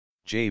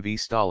J.V.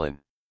 Stalin.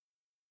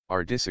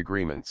 Our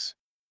Disagreements.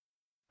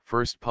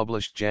 First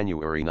published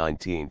January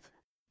 19,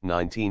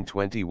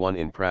 1921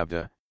 in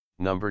Pravda,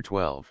 number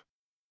 12.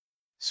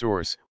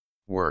 Source,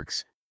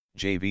 Works,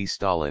 J.V.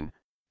 Stalin,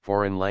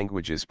 Foreign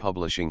Languages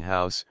Publishing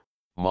House,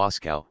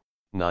 Moscow,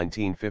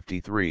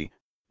 1953,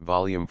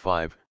 Volume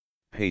 5,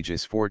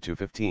 pages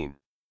 4-15.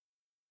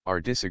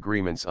 Our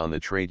disagreements on the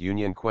trade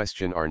union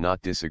question are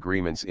not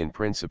disagreements in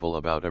principle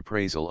about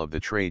appraisal of the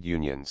trade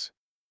unions.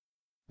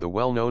 The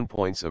well-known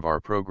points of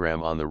our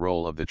program on the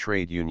role of the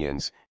trade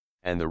unions,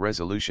 and the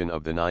resolution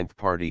of the Ninth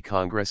Party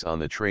Congress on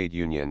the trade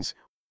unions,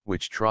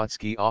 which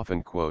Trotsky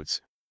often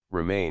quotes,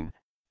 remain,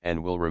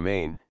 and will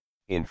remain,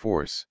 in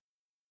force.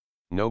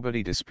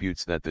 Nobody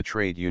disputes that the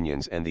trade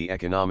unions and the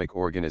economic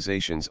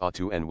organizations ought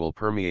to and will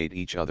permeate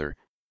each other,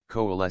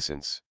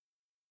 coalescence.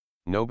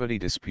 Nobody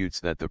disputes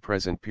that the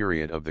present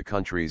period of the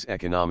country's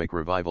economic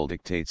revival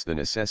dictates the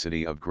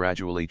necessity of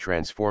gradually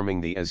transforming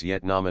the as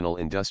yet nominal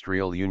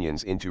industrial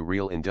unions into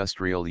real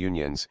industrial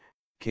unions,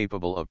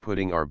 capable of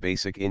putting our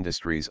basic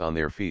industries on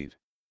their feet.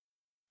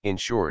 In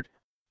short,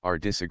 our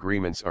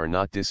disagreements are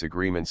not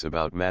disagreements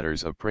about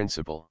matters of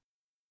principle.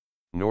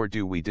 Nor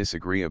do we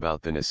disagree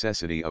about the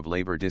necessity of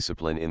labor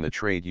discipline in the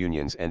trade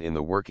unions and in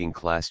the working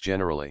class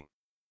generally.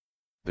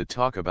 The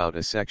talk about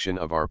a section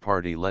of our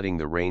party letting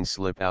the reins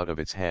slip out of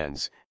its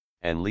hands,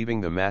 and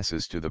leaving the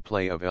masses to the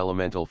play of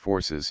elemental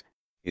forces,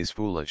 is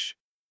foolish.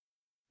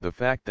 The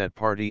fact that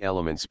party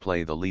elements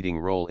play the leading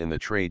role in the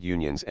trade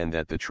unions and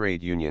that the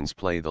trade unions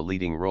play the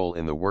leading role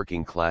in the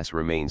working class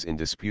remains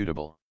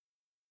indisputable.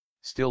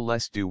 Still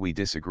less do we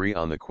disagree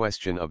on the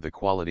question of the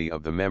quality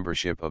of the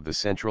membership of the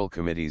central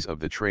committees of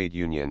the trade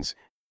unions,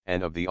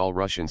 and of the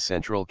All-Russian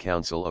Central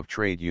Council of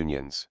Trade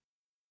Unions.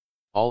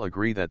 All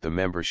agree that the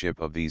membership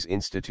of these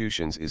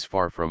institutions is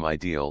far from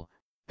ideal,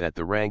 that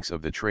the ranks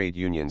of the trade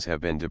unions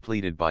have been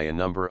depleted by a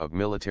number of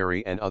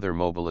military and other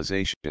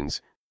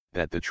mobilizations,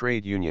 that the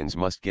trade unions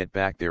must get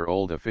back their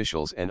old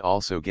officials and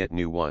also get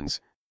new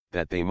ones,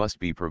 that they must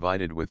be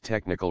provided with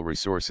technical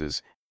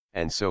resources,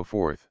 and so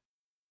forth.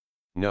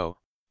 No,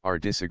 our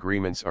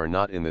disagreements are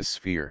not in this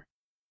sphere.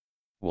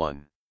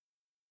 1.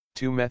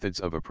 Two methods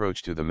of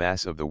approach to the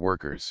mass of the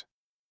workers.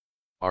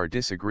 Our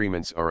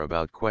disagreements are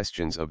about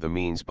questions of the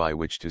means by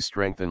which to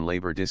strengthen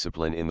labor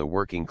discipline in the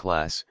working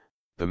class,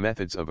 the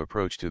methods of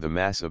approach to the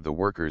mass of the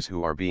workers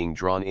who are being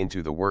drawn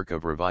into the work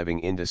of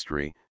reviving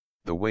industry,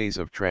 the ways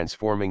of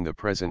transforming the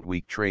present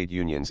weak trade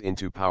unions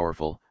into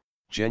powerful,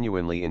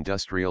 genuinely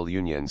industrial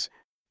unions,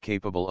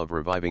 capable of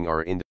reviving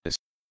our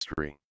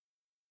industry.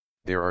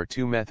 There are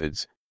two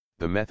methods,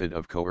 the method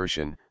of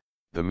coercion,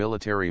 the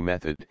military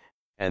method,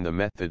 and the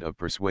method of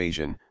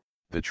persuasion,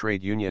 the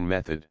trade union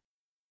method.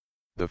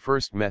 The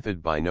first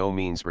method by no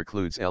means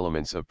precludes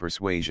elements of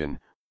persuasion,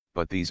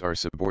 but these are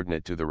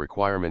subordinate to the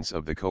requirements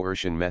of the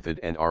coercion method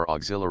and are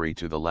auxiliary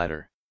to the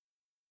latter.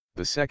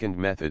 The second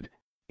method,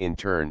 in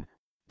turn,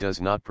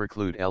 does not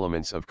preclude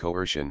elements of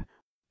coercion,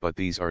 but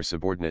these are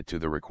subordinate to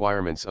the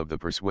requirements of the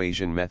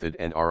persuasion method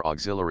and are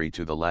auxiliary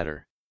to the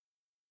latter.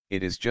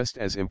 It is just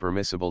as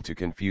impermissible to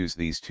confuse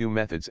these two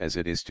methods as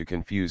it is to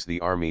confuse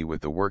the army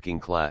with the working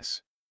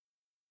class.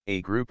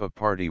 A group of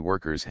party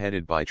workers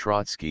headed by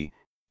Trotsky,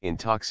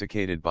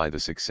 intoxicated by the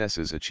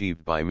successes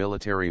achieved by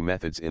military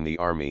methods in the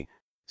army,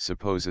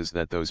 supposes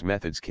that those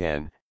methods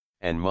can,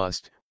 and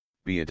must,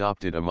 be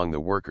adopted among the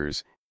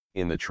workers,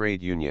 in the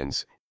trade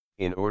unions,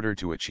 in order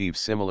to achieve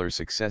similar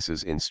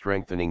successes in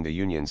strengthening the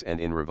unions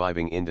and in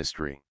reviving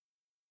industry.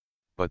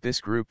 But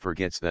this group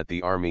forgets that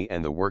the army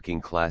and the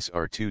working class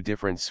are two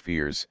different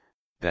spheres,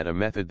 that a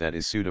method that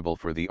is suitable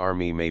for the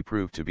army may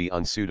prove to be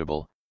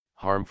unsuitable,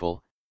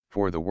 harmful,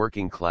 for the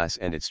working class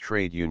and its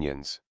trade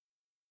unions.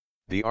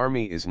 The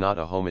army is not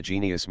a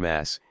homogeneous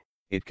mass,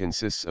 it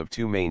consists of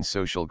two main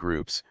social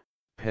groups,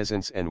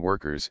 peasants and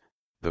workers,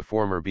 the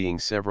former being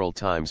several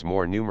times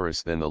more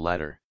numerous than the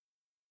latter.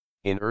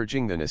 In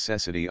urging the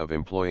necessity of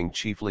employing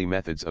chiefly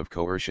methods of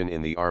coercion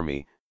in the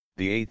army,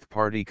 the Eighth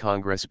Party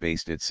Congress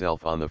based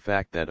itself on the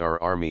fact that our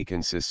army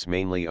consists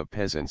mainly of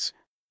peasants,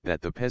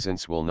 that the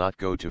peasants will not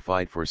go to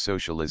fight for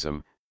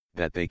socialism,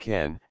 that they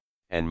can,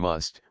 and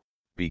must,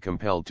 be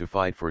compelled to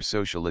fight for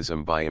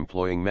socialism by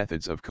employing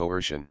methods of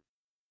coercion.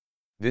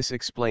 This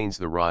explains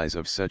the rise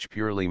of such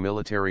purely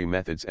military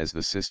methods as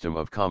the system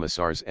of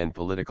commissars and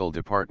political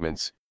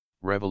departments,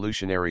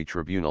 revolutionary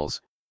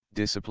tribunals,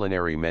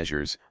 disciplinary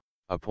measures,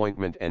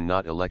 appointment and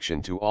not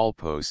election to all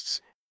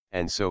posts,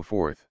 and so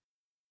forth.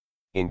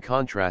 In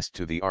contrast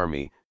to the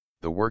army,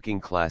 the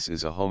working class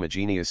is a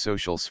homogeneous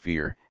social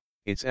sphere,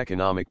 its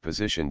economic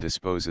position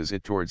disposes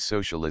it towards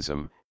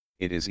socialism,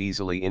 it is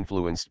easily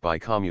influenced by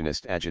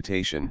communist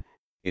agitation,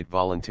 it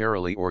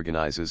voluntarily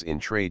organizes in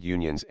trade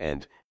unions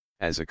and,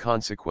 as a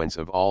consequence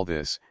of all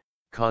this,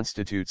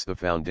 constitutes the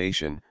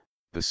foundation,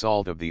 the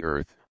salt of the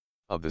earth,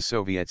 of the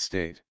Soviet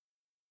state.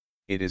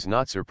 It is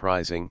not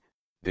surprising,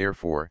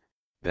 therefore,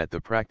 that the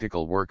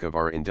practical work of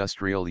our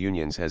industrial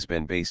unions has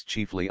been based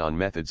chiefly on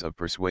methods of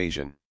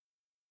persuasion.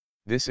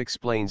 This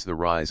explains the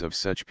rise of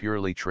such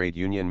purely trade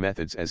union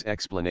methods as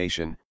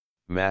explanation,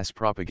 mass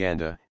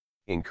propaganda,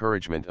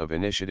 encouragement of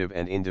initiative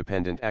and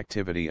independent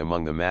activity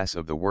among the mass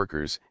of the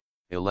workers,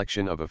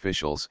 election of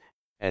officials,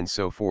 and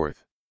so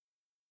forth.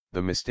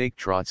 The mistake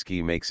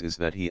Trotsky makes is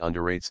that he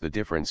underrates the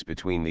difference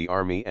between the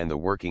army and the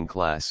working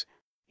class.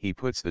 He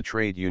puts the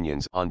trade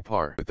unions on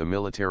par with the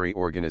military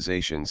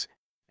organizations,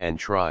 and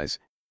tries,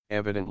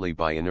 evidently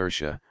by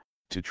inertia,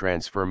 to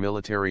transfer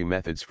military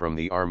methods from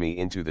the army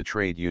into the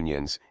trade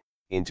unions,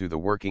 into the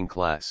working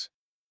class.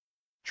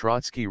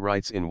 Trotsky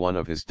writes in one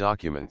of his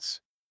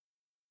documents,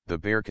 "The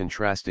bare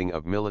contrasting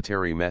of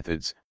military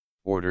methods,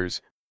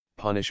 orders,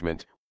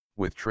 punishment,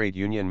 with trade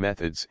union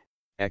methods,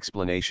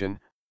 explanation,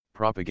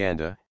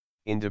 propaganda,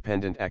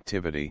 independent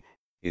activity,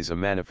 is a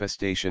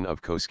manifestation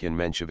of Koskin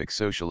Menshevik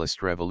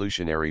socialist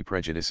revolutionary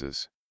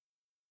prejudices.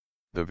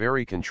 The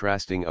very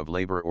contrasting of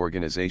labor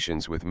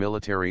organizations with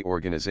military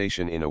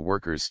organization in a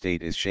workers'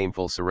 state is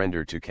shameful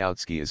surrender to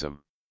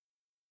Kautskyism."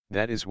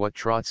 That is what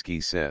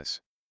Trotsky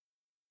says.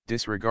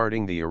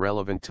 Disregarding the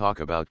irrelevant talk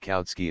about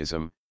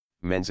Kautskyism,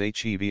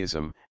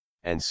 Menshevikism,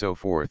 and so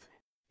forth,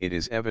 it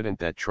is evident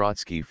that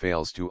Trotsky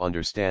fails to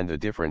understand the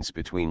difference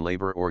between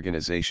labor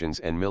organizations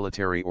and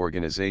military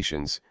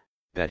organizations,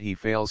 that he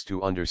fails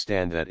to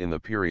understand that in the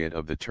period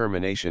of the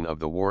termination of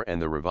the war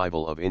and the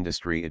revival of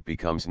industry it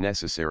becomes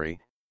necessary,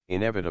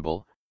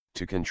 inevitable,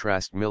 to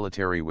contrast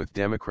military with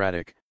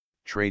democratic,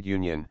 trade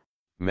union,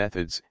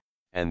 methods,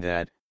 and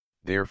that,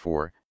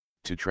 therefore,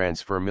 to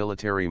transfer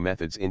military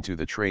methods into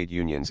the trade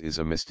unions is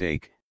a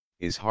mistake,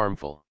 is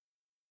harmful.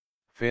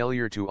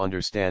 Failure to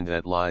understand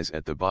that lies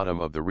at the bottom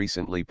of the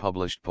recently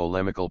published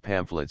polemical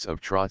pamphlets of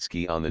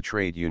Trotsky on the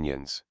trade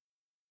unions.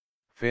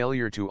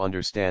 Failure to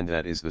understand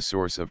that is the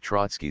source of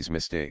Trotsky's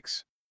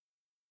mistakes.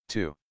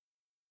 2.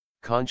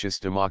 Conscious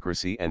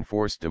democracy and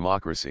forced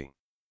democracy.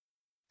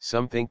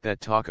 Some think that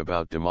talk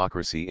about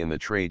democracy in the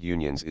trade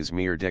unions is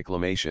mere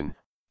declamation,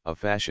 a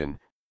fashion,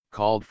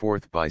 called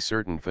forth by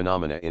certain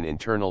phenomena in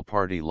internal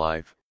party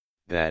life,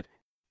 that,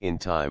 in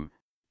time,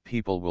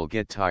 people will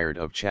get tired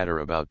of chatter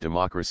about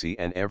democracy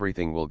and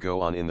everything will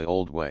go on in the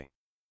old way.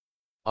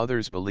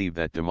 Others believe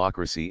that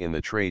democracy in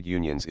the trade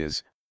unions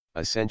is,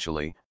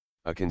 essentially,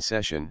 a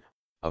concession,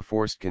 a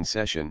forced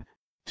concession,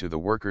 to the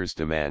workers'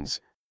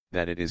 demands,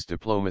 that it is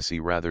diplomacy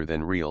rather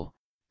than real,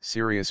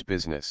 serious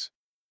business.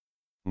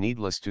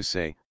 Needless to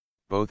say,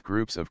 both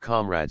groups of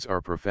comrades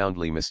are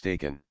profoundly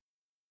mistaken.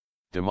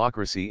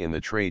 Democracy in the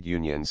trade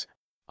unions,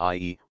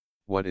 i.e.,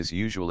 what is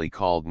usually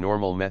called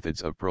normal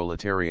methods of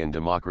proletarian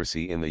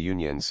democracy in the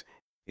unions,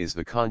 is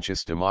the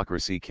conscious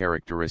democracy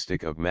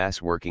characteristic of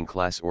mass working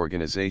class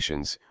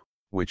organizations,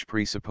 which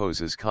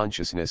presupposes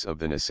consciousness of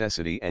the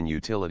necessity and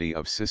utility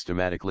of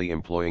systematically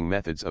employing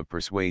methods of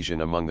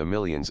persuasion among the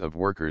millions of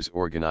workers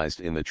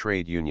organized in the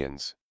trade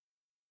unions.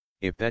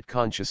 If that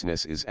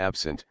consciousness is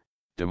absent,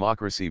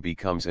 democracy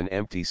becomes an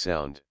empty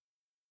sound.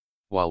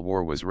 While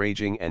war was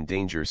raging and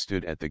danger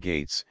stood at the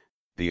gates,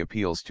 the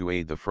appeals to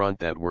aid the front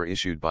that were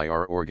issued by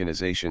our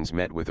organizations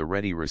met with a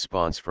ready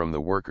response from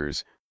the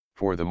workers,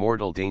 for the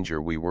mortal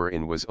danger we were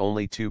in was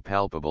only too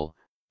palpable,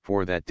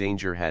 for that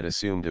danger had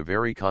assumed a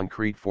very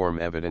concrete form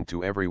evident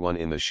to everyone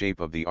in the shape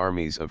of the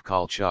armies of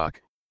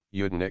Kolchak,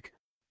 Yudenich,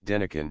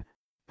 Denikin,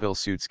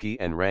 Pilsudski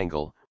and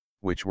Wrangel,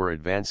 which were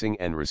advancing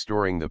and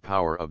restoring the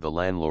power of the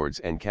landlords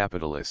and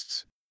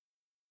capitalists.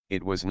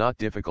 It was not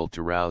difficult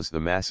to rouse the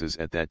masses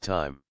at that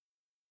time.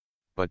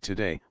 But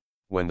today,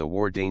 when the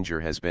war danger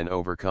has been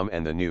overcome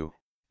and the new,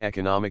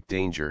 economic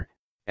danger,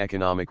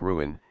 economic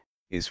ruin,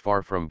 is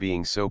far from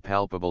being so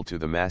palpable to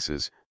the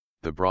masses,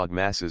 the broad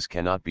masses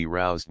cannot be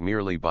roused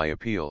merely by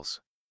appeals.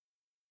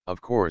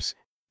 Of course,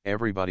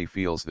 everybody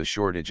feels the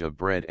shortage of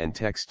bread and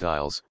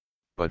textiles,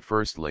 but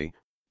firstly,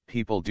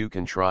 people do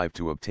contrive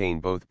to obtain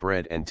both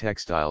bread and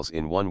textiles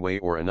in one way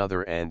or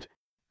another and,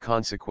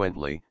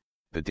 consequently,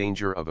 the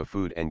danger of a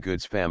food and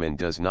goods famine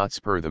does not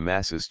spur the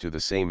masses to the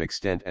same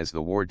extent as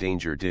the war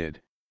danger did.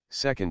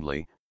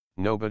 Secondly,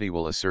 nobody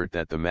will assert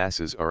that the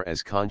masses are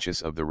as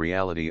conscious of the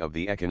reality of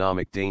the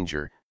economic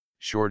danger,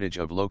 shortage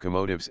of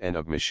locomotives and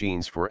of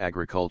machines for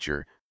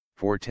agriculture,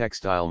 for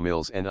textile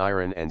mills and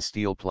iron and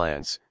steel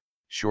plants,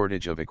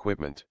 shortage of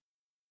equipment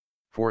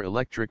for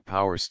electric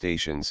power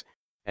stations,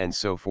 and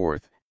so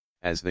forth,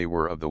 as they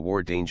were of the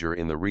war danger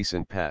in the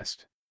recent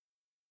past.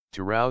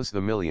 To rouse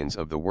the millions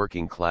of the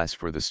working class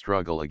for the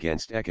struggle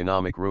against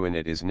economic ruin,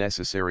 it is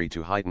necessary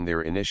to heighten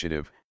their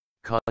initiative,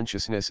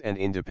 consciousness and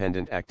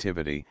independent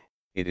activity.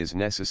 It is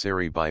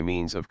necessary by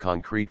means of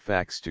concrete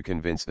facts to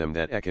convince them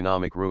that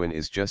economic ruin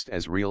is just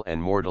as real and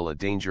mortal a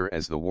danger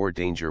as the war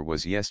danger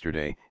was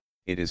yesterday.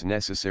 It is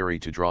necessary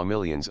to draw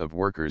millions of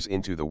workers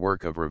into the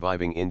work of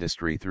reviving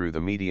industry through the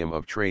medium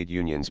of trade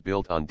unions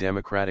built on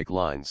democratic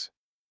lines.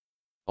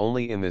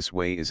 Only in this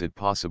way is it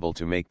possible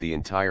to make the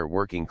entire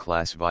working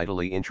class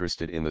vitally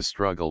interested in the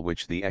struggle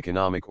which the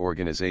economic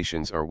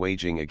organizations are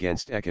waging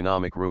against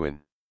economic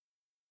ruin.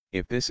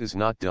 If this is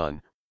not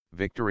done,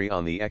 victory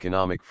on the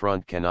economic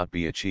front cannot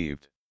be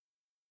achieved.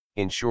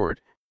 In short,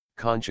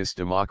 conscious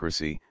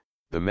democracy,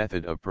 the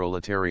method of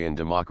proletarian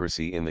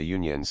democracy in the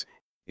unions,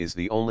 is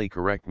the only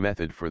correct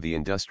method for the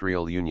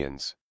industrial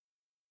unions.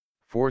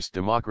 Forced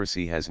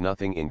democracy has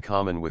nothing in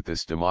common with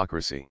this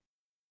democracy.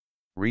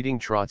 Reading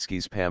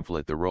Trotsky's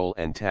pamphlet The Role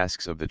and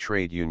Tasks of the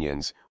Trade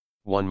Unions,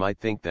 one might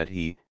think that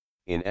he,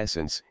 in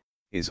essence,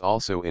 is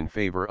also in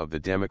favor of the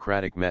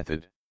democratic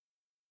method.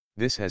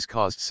 This has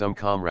caused some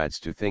comrades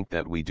to think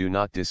that we do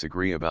not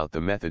disagree about the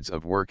methods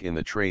of work in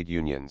the trade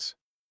unions.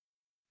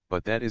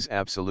 But that is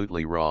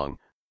absolutely wrong,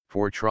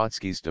 for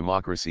Trotsky's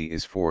democracy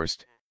is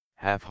forced,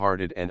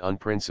 half-hearted and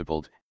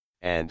unprincipled,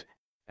 and,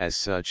 as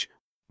such,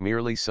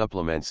 merely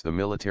supplements the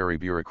military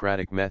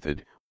bureaucratic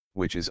method,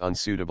 which is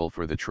unsuitable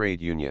for the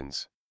trade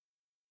unions.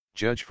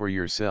 Judge for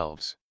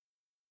yourselves.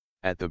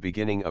 At the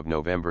beginning of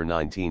November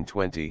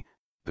 1920,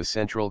 the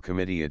Central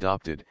Committee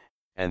adopted,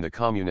 and the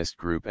Communist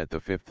Group at the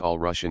Fifth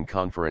All-Russian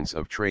Conference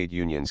of Trade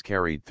Unions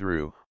carried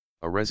through,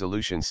 a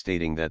resolution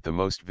stating that the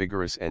most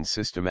vigorous and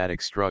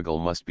systematic struggle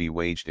must be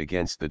waged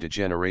against the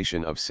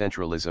degeneration of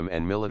centralism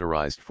and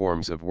militarized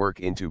forms of work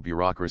into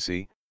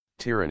bureaucracy,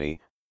 tyranny,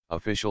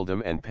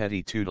 officialdom and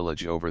petty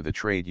tutelage over the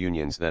trade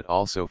unions, that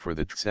also for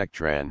the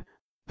Tsektran,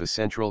 the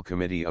Central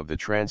Committee of the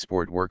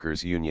Transport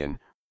Workers Union,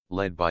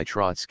 led by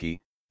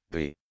Trotsky,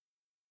 the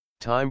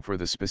time for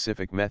the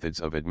specific methods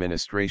of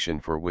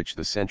administration for which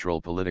the central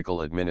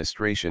political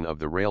administration of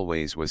the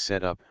railways was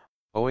set up,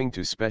 owing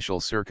to special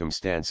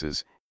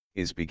circumstances,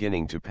 is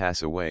beginning to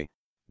pass away,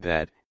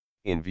 that,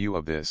 in view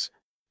of this,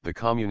 the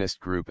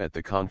Communist Group at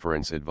the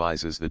conference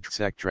advises the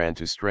Tsektran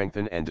to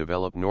strengthen and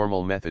develop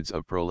normal methods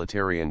of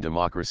proletarian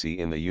democracy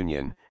in the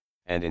Union,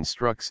 and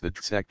instructs the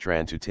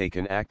Tsektran to take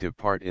an active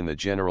part in the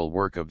general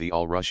work of the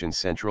All-Russian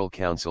Central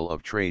Council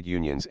of Trade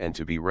Unions and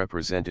to be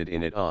represented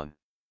in it on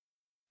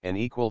an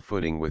equal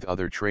footing with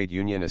other trade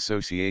union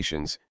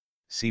associations,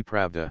 see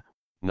Pravda,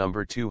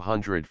 number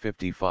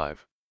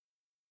 255.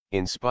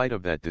 In spite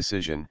of that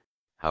decision,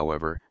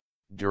 however,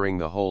 during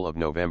the whole of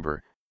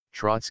November,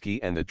 Trotsky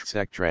and the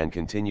Tsektran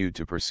continued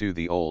to pursue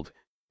the old,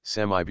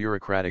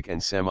 semi-bureaucratic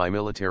and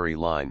semi-military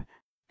line,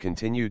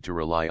 continued to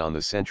rely on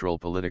the central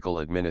political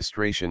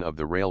administration of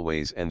the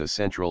railways and the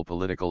central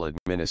political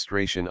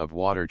administration of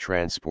water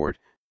transport,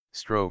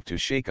 strove to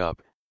shake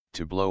up,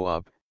 to blow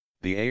up,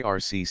 the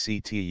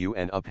ARCCTU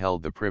and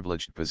upheld the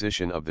privileged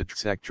position of the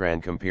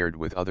Tsektran compared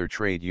with other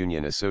trade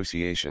union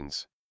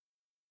associations.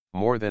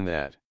 More than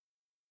that.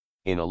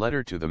 In a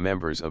letter to the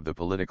members of the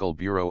Political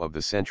Bureau of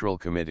the Central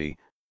Committee,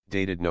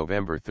 dated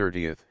November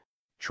 30,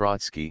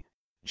 Trotsky,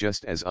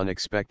 just as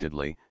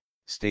unexpectedly,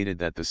 stated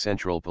that the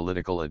central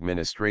political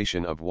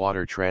administration of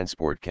water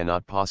transport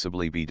cannot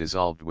possibly be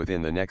dissolved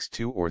within the next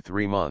 2 or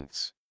 3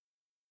 months.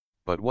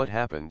 But what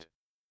happened?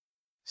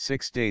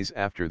 6 days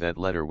after that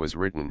letter was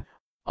written,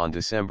 on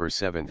December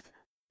 7,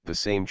 the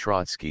same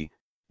Trotsky,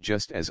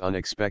 just as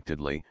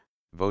unexpectedly,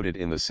 voted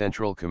in the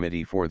Central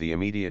Committee for the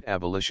immediate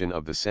abolition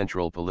of the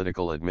central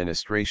political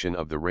administration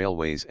of the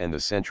railways and the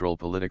central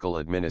political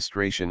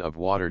administration of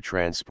water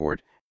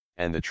transport,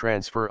 and the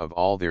transfer of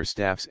all their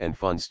staffs and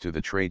funds to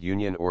the trade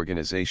union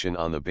organization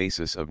on the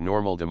basis of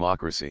normal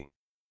democracy.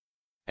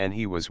 And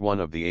he was one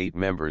of the 8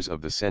 members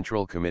of the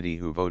Central Committee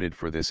who voted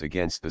for this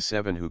against the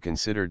 7 who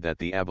considered that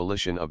the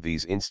abolition of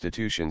these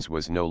institutions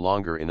was no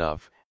longer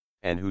enough,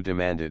 and who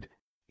demanded,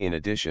 in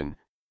addition,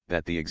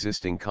 that the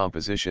existing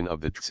composition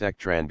of the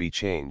Tsektran be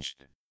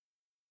changed.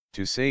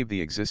 To save the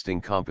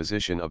existing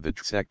composition of the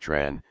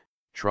Tsektran,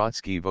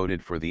 Trotsky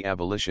voted for the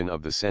abolition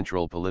of the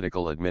central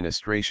political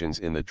administrations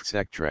in the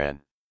Tsektran.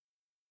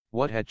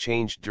 What had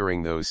changed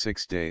during those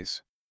 6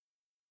 days?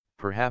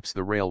 Perhaps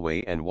the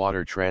railway and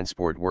water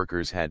transport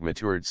workers had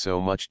matured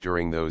so much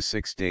during those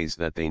 6 days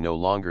that they no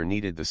longer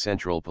needed the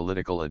central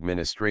political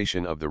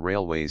administration of the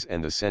railways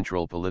and the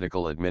central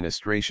political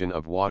administration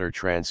of water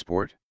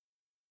transport?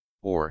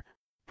 Or,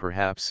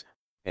 perhaps,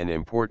 an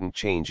important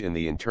change in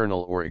the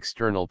internal or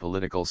external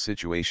political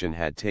situation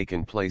had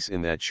taken place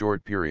in that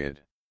short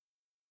period?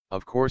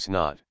 Of course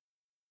not.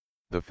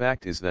 The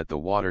fact is that the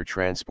water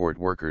transport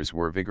workers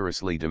were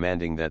vigorously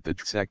demanding that the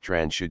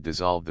Tsektran should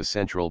dissolve the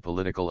central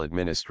political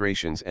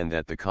administrations and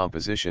that the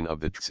composition of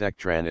the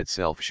Tsektran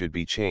itself should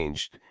be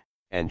changed,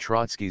 and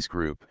Trotsky's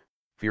group,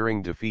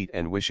 fearing defeat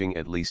and wishing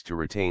at least to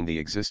retain the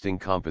existing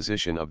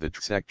composition of the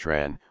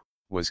Tsektran,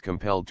 was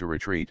compelled to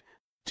retreat,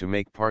 to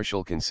make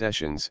partial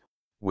concessions,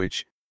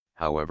 which,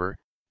 however,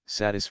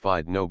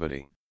 satisfied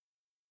nobody.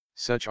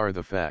 Such are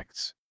the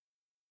facts.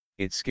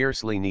 It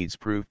scarcely needs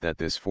proof that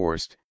this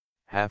forced,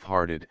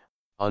 half-hearted,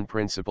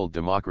 unprincipled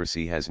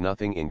democracy has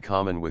nothing in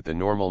common with the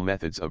normal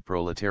methods of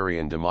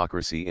proletarian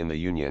democracy in the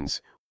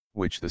unions,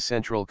 which the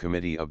Central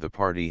Committee of the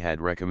party had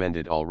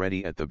recommended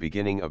already at the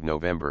beginning of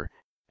November,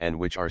 and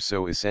which are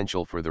so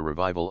essential for the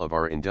revival of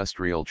our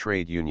industrial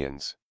trade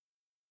unions.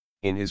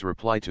 In his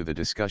reply to the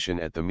discussion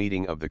at the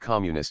meeting of the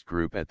Communist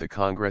Group at the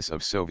Congress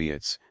of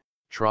Soviets,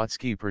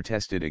 Trotsky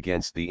protested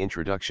against the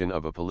introduction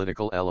of a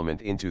political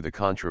element into the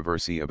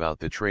controversy about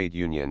the trade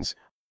unions,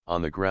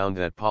 on the ground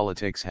that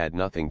politics had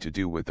nothing to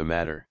do with the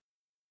matter.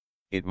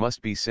 It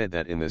must be said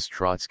that in this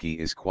Trotsky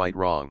is quite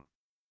wrong.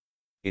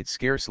 It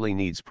scarcely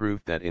needs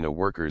proof that in a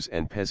workers'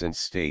 and peasants'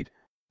 state,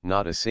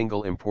 not a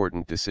single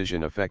important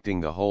decision affecting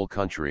the whole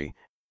country,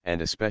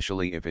 and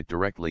especially if it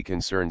directly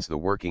concerns the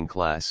working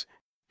class,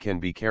 can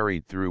be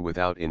carried through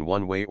without in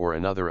one way or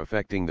another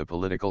affecting the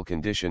political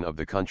condition of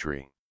the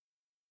country.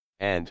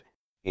 And,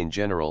 in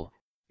general,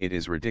 it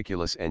is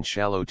ridiculous and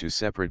shallow to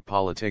separate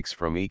politics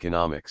from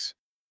economics.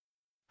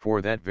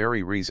 For that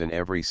very reason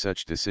every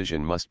such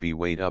decision must be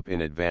weighed up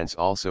in advance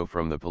also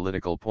from the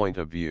political point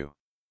of view.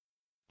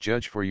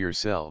 Judge for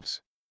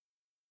yourselves.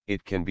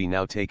 It can be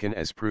now taken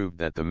as proved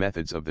that the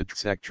methods of the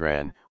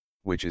Tsektran,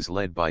 which is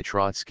led by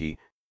Trotsky,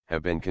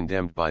 have been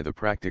condemned by the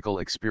practical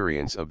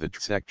experience of the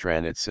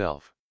Tsektran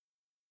itself.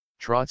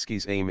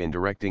 Trotsky's aim in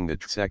directing the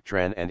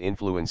Tsektran and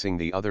influencing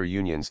the other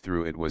unions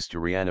through it was to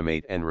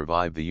reanimate and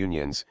revive the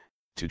unions,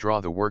 to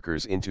draw the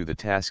workers into the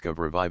task of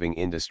reviving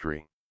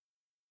industry.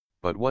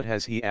 But what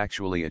has he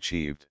actually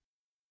achieved?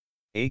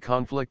 A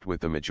conflict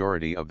with the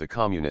majority of the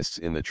communists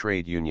in the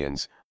trade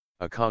unions,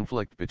 a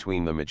conflict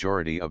between the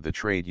majority of the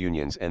trade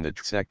unions and the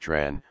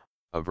Tsektran,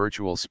 a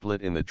virtual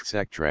split in the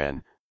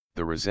Tsektran,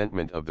 the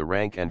resentment of the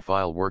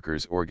rank-and-file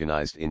workers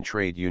organized in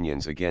trade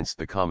unions against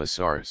the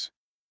commissars.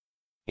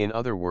 In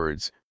other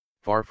words,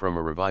 far from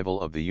a revival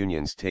of the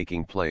unions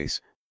taking place,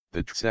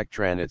 the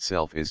Tsektran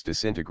itself is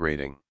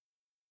disintegrating.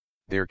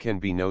 There can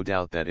be no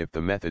doubt that if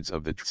the methods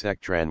of the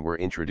Tsektran were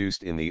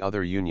introduced in the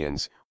other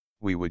unions,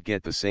 we would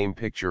get the same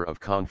picture of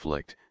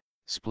conflict,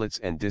 splits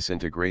and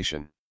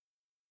disintegration.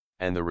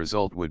 And the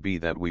result would be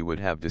that we would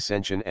have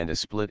dissension and a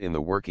split in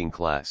the working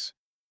class.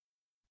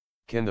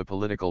 Can the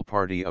political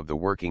party of the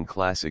working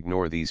class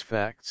ignore these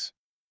facts?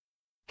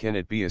 Can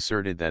it be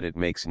asserted that it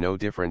makes no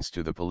difference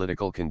to the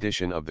political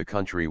condition of the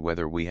country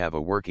whether we have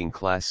a working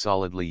class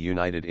solidly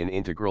united in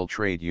integral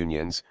trade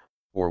unions,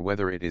 or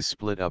whether it is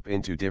split up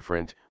into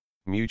different,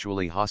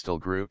 mutually hostile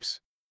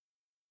groups?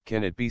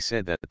 Can it be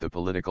said that the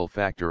political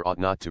factor ought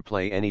not to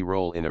play any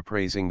role in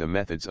appraising the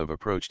methods of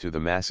approach to the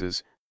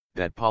masses,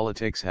 that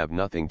politics have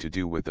nothing to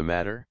do with the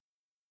matter?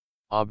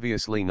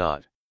 Obviously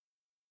not.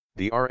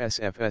 The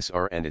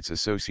RSFSR and its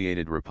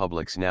associated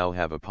republics now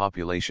have a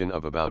population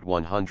of about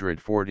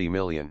 140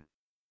 million.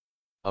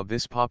 Of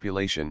this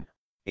population,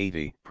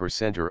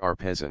 80% are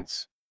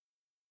peasants.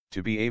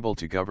 To be able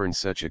to govern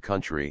such a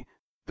country,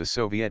 the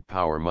Soviet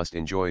power must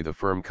enjoy the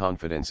firm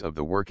confidence of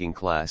the working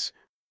class,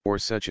 or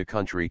such a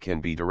country can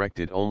be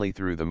directed only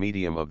through the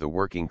medium of the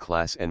working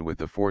class and with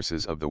the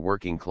forces of the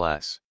working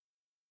class.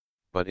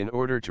 But in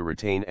order to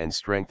retain and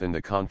strengthen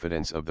the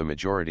confidence of the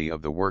majority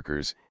of the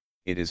workers,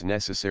 it is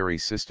necessary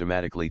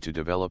systematically to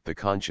develop the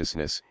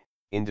consciousness,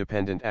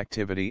 independent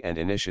activity and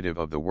initiative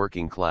of the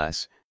working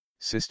class,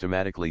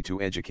 systematically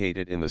to educate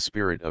it in the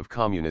spirit of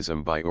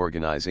communism by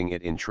organizing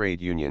it in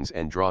trade unions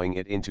and drawing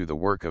it into the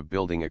work of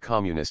building a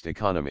communist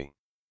economy.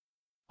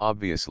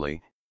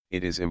 Obviously,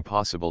 it is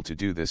impossible to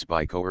do this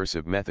by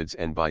coercive methods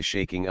and by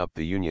shaking up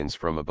the unions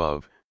from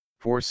above,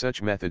 for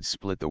such methods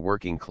split the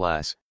working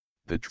class,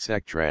 the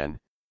Tsektran,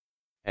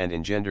 and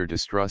engender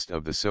distrust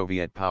of the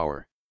Soviet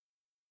power.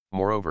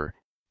 Moreover,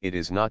 it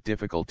is not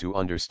difficult to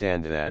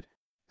understand that,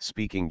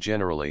 speaking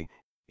generally,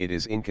 it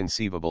is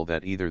inconceivable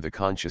that either the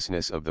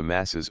consciousness of the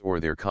masses or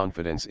their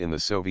confidence in the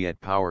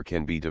Soviet power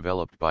can be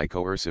developed by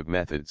coercive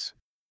methods.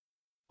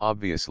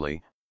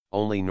 Obviously,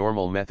 only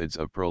normal methods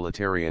of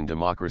proletarian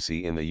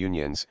democracy in the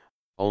unions,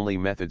 only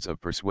methods of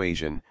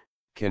persuasion,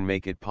 can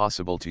make it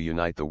possible to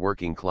unite the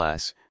working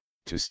class,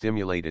 to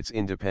stimulate its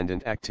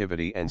independent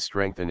activity and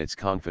strengthen its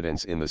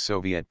confidence in the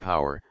Soviet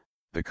power,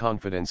 the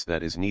confidence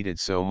that is needed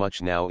so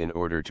much now in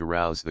order to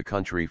rouse the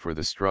country for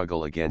the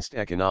struggle against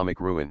economic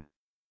ruin.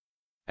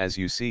 As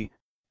you see,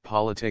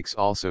 politics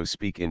also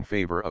speak in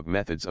favor of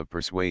methods of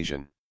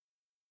persuasion.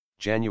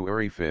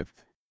 January 5,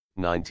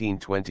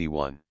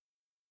 1921.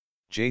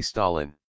 J. Stalin.